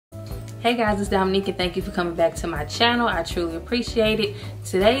Hey guys, it's Dominique and thank you for coming back to my channel. I truly appreciate it.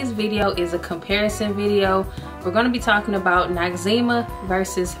 Today's video is a comparison video. We're going to be talking about Noxzema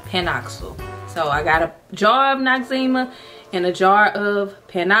versus Panoxyl. So I got a jar of Noxzema and a jar of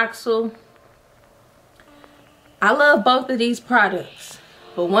Panoxyl. I love both of these products,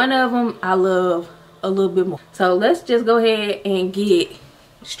 but one of them I love a little bit more. So let's just go ahead and get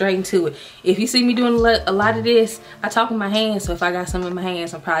straight into it. If you see me doing a lot of this, I talk with my hands, so if I got some in my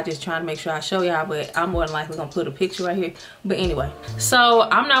hands, I'm probably just trying to make sure I show y'all, but I'm more than likely gonna put a picture right here. But anyway, so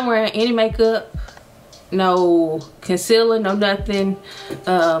I'm not wearing any makeup, no concealer, no nothing.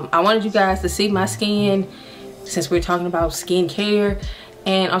 I wanted you guys to see my skin since we're talking about skincare,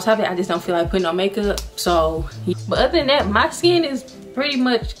 and on top of it, I just don't feel like putting on makeup. So, but other than that, my skin is pretty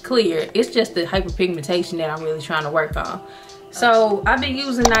much clear. It's just the hyperpigmentation that I'm really trying to work on. So I've been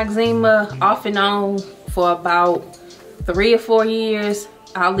using Noxzema off and on for about 3 or 4 years.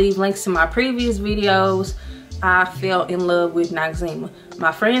 I'll leave links to my previous videos. I fell in love with Noxzema.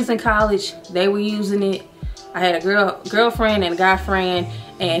 My friends in college, they were using it. I had a girlfriend and a guy friend,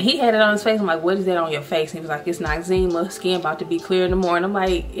 and he had it on his face. I'm like, what is that on your face? And he was like, it's Noxzema, skin about to be clear in the morning. I'm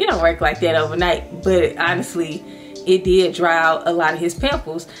like, it don't work like that overnight. But honestly, it did dry out a lot of his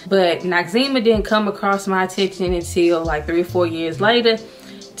pimples. But Noxzema didn't come across my attention until like 3 or 4 years later.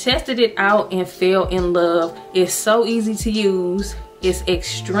 Tested it out and fell in love. It's so easy to use. It's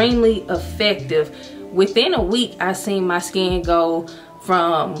extremely effective. Within a week, I seen my skin go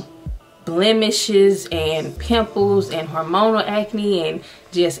from blemishes and pimples and hormonal acne and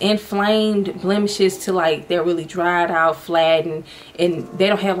just inflamed blemishes to like they're really dried out, flattened, and they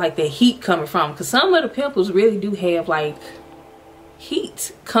don't have like the heat coming from, because some of the pimples really do have like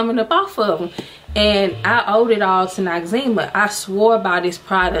heat coming up off of them. And I owed it all to Noxzema. I swore by this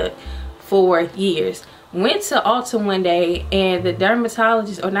product for years. Went to Ulta one day and the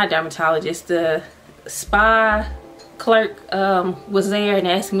dermatologist, or not dermatologist, the spa clerk was there and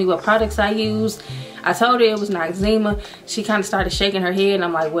asked me what products I used. I told her it was Noxzema. She kind of started shaking her head and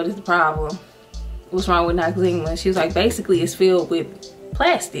I'm like, what is the problem? What's wrong with Noxzema? She was like, basically it's filled with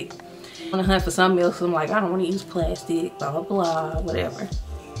plastic. I'm on a hunt for something else, so I'm like, I don't want to use plastic, blah blah blah, whatever.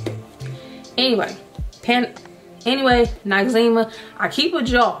 Anyway, Noxzema, I keep a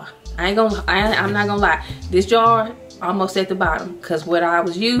jar. I'm not gonna lie, this jar almost at the bottom, because what I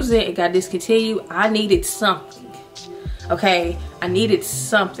was using, it got discontinued. I needed something. Okay, I needed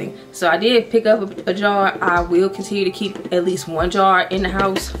something, so I did pick up a jar. I will continue to keep at least one jar in the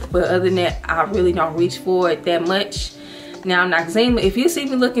house, but other than that, I really don't reach for it that much. Now Noxzema, if you see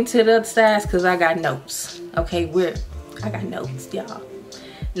me looking to the other sides, because I got notes. Okay, I got notes, y'all.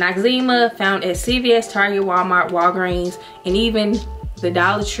 Noxzema found at CVS, Target, Walmart, Walgreens, and even the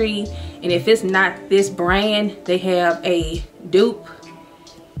Dollar Tree. And if it's not this brand, they have a dupe.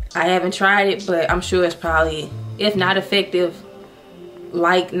 I haven't tried it, but I'm sure it's probably, if not effective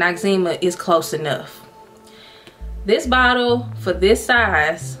like Noxzema, is close enough. This bottle for this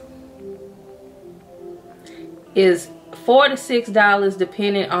size is $4 to $6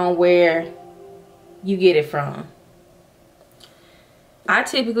 depending on where you get it from. I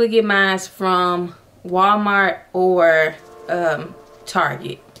typically get mine from Walmart or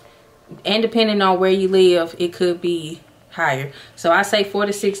Target, and depending on where you live, it could be higher. So I say $4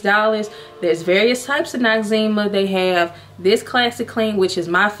 to $6. There's various types of Noxzema. They have this classic clean, which is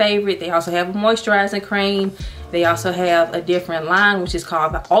my favorite. They also have a moisturizing cream. They also have a different line, which is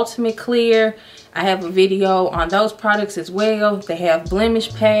called the Ultimate Clear. I have a video on those products as well. They have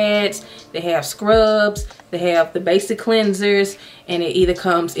blemish pads, they have scrubs, they have the basic cleansers, and it either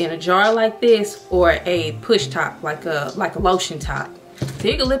comes in a jar like this or a push top, like a lotion top.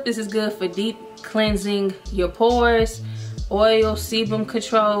 The eucalyptus is good for deep cleansing your pores, oil, sebum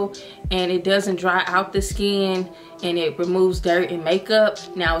control, and it doesn't dry out the skin, and it removes dirt and makeup.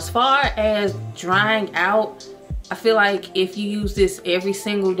 Now, as far as drying out, I feel like if you use this every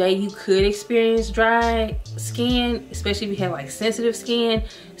single day, you could experience dry skin, especially if you have like sensitive skin.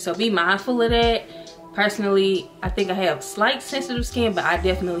 So be mindful of that. Personally, I think I have slight sensitive skin, but I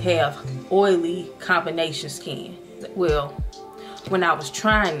definitely have oily combination skin. Well, when I was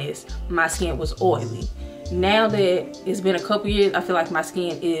trying this, my skin was oily. Now that it's been a couple years, I feel like my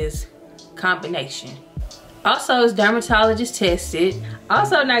skin is combination. Also, it's dermatologist tested.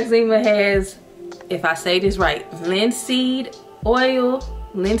 Also, Noxzema has, if I say this right, linseed oil,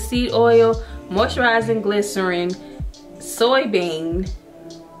 moisturizing glycerin, soybean,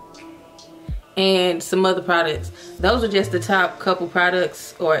 and some other products. Those are just the top couple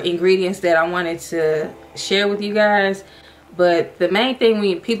products or ingredients that I wanted to share with you guys. But the main thing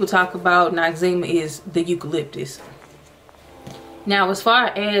when people talk about Noxzema is the eucalyptus. Now, as far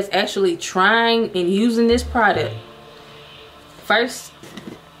as actually trying and using this product, first,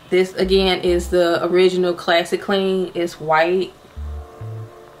 this again is the original Classic Clean. It's white.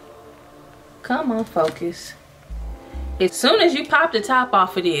 Come on, focus. As soon as you pop the top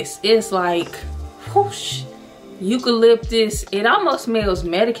off of this, it's like whoosh, eucalyptus. It almost smells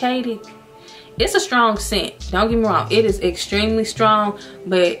medicated. It's a strong scent, don't get me wrong, it is extremely strong,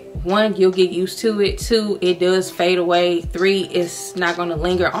 but one, you'll get used to it. Two, it does fade away. Three, it's not going to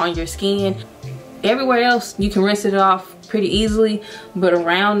linger on your skin. Everywhere else you can rinse it off pretty easily, but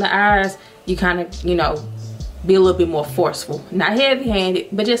around the eyes you kind of, you know, be a little bit more forceful. Not heavy-handed,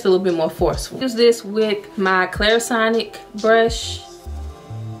 but just a little bit more forceful. Use this with my Clarisonic brush.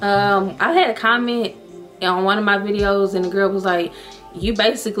 I had a comment on one of my videos and the girl was like, you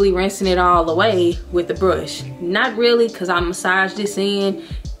basically rinsing it all away with the brush. Not really, because I massage this in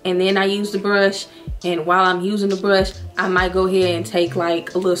and then I use the brush, and while I'm using the brush I might go ahead and take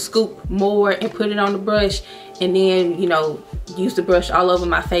like a little scoop more and put it on the brush, and then, you know, use the brush all over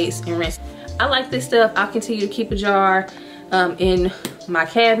my face and rinse. I like this stuff. I'll continue to keep a jar in my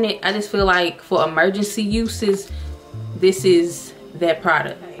cabinet. I just feel like for emergency uses, this is that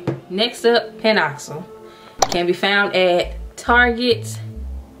product. Next up, Panoxyl. Can be found at Target,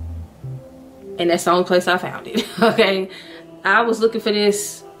 and that's the only place I found it. Okay, I was looking for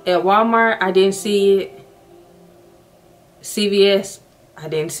this at Walmart. I didn't see it. CVS, I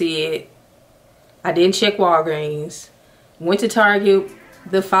didn't see it. I didn't check Walgreens. Went to Target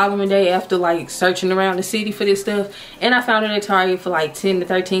the following day after like searching around the city for this stuff, and I found it at Target for like $10 to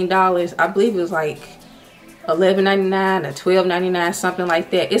 $13. I believe it was like $11.99 or $12.99, something like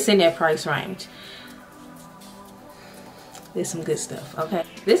that. It's in that price range. There's some good stuff. Okay,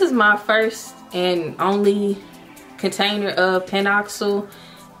 this is my first and only container of Panoxyl,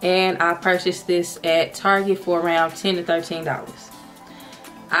 and I purchased this at Target for around $10 to $13.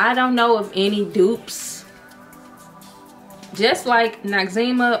 I don't know of any dupes. Just like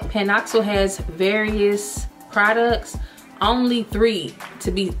Noxzema, Panoxyl has various products, only 3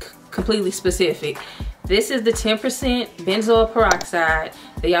 to be completely specific. This is the 10% benzoyl peroxide.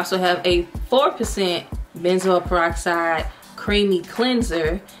 They also have a 4% benzoyl peroxide creamy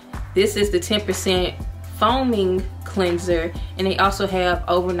cleanser. This is the 10% foaming cleanser, and they also have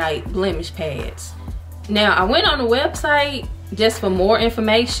overnight blemish pads. Now, I went on the website just for more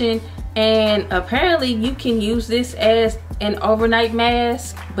information, and apparently you can use this as an overnight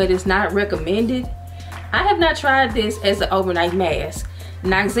mask, but it's not recommended. I have not tried this as an overnight mask.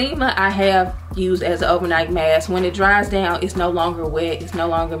 Noxzema I have used as an overnight mask. When it dries down, it's no longer wet, it's no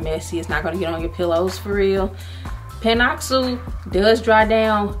longer messy, it's not going to get on your pillows for real. Panoxyl does dry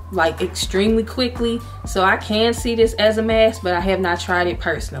down like extremely quickly, so I can see this as a mask, but I have not tried it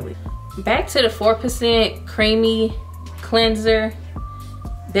personally. Back to the 4% creamy cleanser.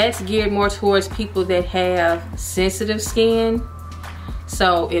 That's geared more towards people that have sensitive skin.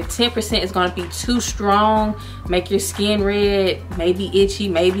 So if 10% is going to be too strong, make your skin red, maybe itchy,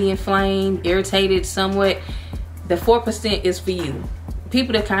 maybe inflamed, irritated somewhat, the 4% is for you.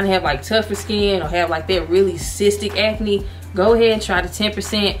 People that kind of have like tougher skin or have like that really cystic acne, go ahead and try the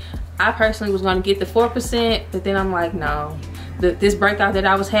 10%. I personally was going to get the 4%, but then I'm like, no. This breakout that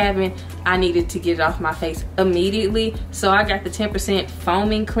I was having, I needed to get it off my face immediately. So I got the 10%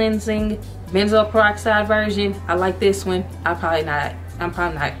 foaming cleansing benzoyl peroxide version. I like this one. I'm probably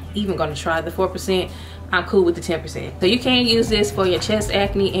not even going to try the 4%. I'm cool with the 10%. So you can use this for your chest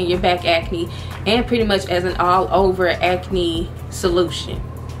acne and your back acne, and pretty much as an all over acne solution.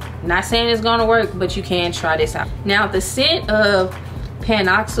 Not saying it's gonna work, but you can try this out. Now, the scent of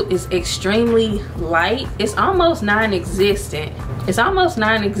Panoxyl is extremely light. It's almost non-existent. It's almost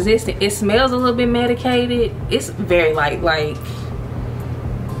non-existent. It smells a little bit medicated. It's very light, like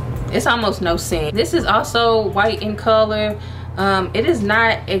it's almost no scent. This is also white in color. It is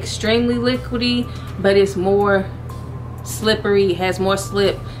not extremely liquidy, but it's more slippery, has more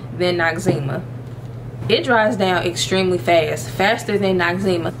slip than Noxzema. It dries down extremely fast, faster than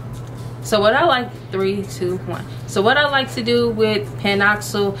Noxzema. So what I like, 3, 2, 1. So what I like to do with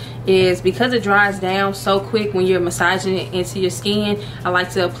Panoxyl is, because it dries down so quick when you're massaging it into your skin, I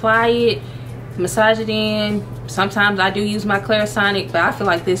like to apply it, massage it in. Sometimes I do use my Clarisonic, but I feel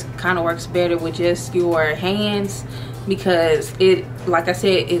like this kind of works better with just your hands, because it, like I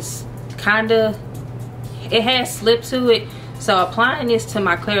said, it's it has slip to it. So applying this to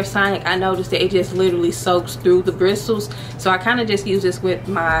my Clarisonic, I noticed that it just literally soaks through the bristles. So I kind of just use this with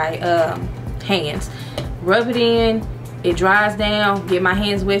my hands. Rub it in, it dries down, get my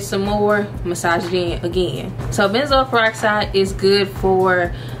hands wet some more, massage it in again. So benzoyl peroxide is good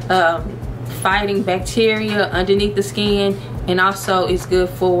for fighting bacteria underneath the skin. and also it's good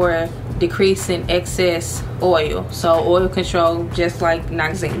for decreasing excess oil, so oil control, just like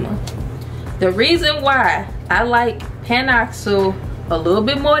Noxzema. The reason why I like Panoxyl a little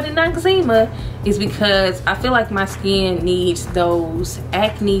bit more than Noxzema is because I feel like my skin needs those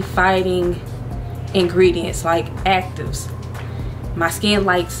acne fighting ingredients, like actives. My skin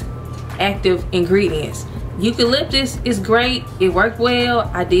likes active ingredients. Eucalyptus is great, it worked well,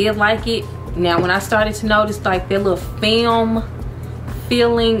 I did like it. Now when I started to notice like that little film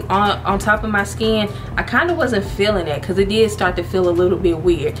feeling on top of my skin, I kind of wasn't feeling that, because it did start to feel a little bit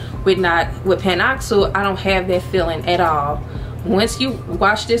weird. With Panoxyl, I don't have that feeling at all. Once you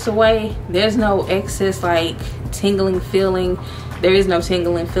wash this away, there's no excess like tingling feeling. There is no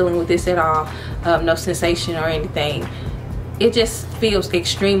tingling feeling with this at all. No sensation or anything. It just feels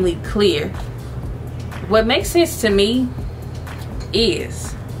extremely clear. What makes sense to me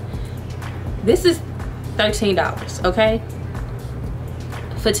is this is $13, okay?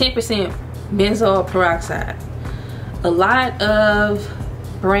 For 10% benzoyl peroxide. A lot of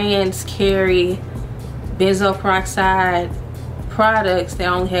brands carry benzoyl peroxide products that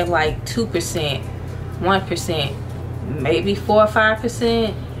only have like 2%, 1%, maybe 4 or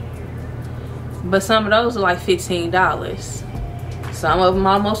 5%. But some of those are like $15. Some of them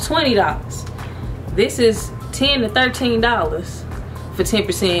almost $20. This is $10 to $13 for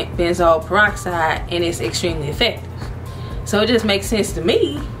 10% benzoyl peroxide, and it's extremely effective. So it just makes sense to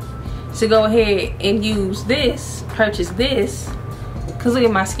me to go ahead and use this, purchase this, because look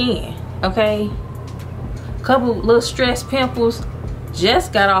at my skin, okay? Couple little stress pimples,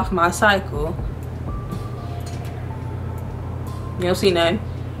 just got off my cycle. You don't see nothing.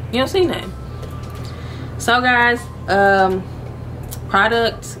 You don't see nothing. So guys,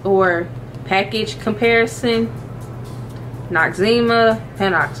 product or package comparison: Noxzema,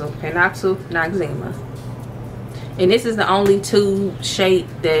 Panoxyl, Panoxyl, Noxzema. And this is the only tube shape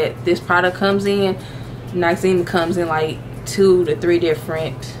that this product comes in. Noxzema comes in like 2 to 3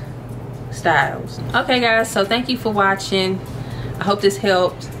 different styles. Okay guys, so thank you for watching. I hope this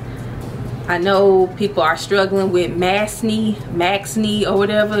helped. I know people are struggling with Maskne or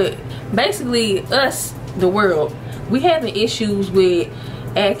whatever. Basically us, the world, we having issues with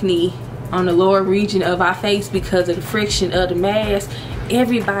acne on the lower region of our face because of the friction of the mask.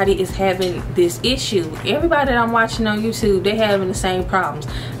 Everybody is having this issue. Everybody that I'm watching on YouTube, they're having the same problems.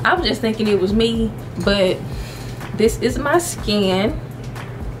 I was just thinking it was me, but this is my skin.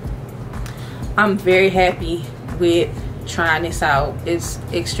 I'm very happy with trying this out. It's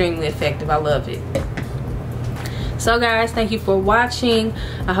extremely effective. I love it. So guys, thank you for watching.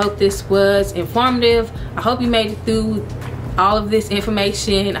 I hope this was informative. I hope you made it through all of this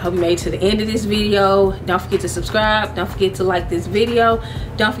information. I hope you made it to the end of this video. Don't forget to subscribe. Don't forget to like this video.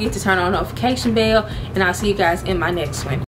 Don't forget to turn on the notification bell, and I'll see you guys in my next one.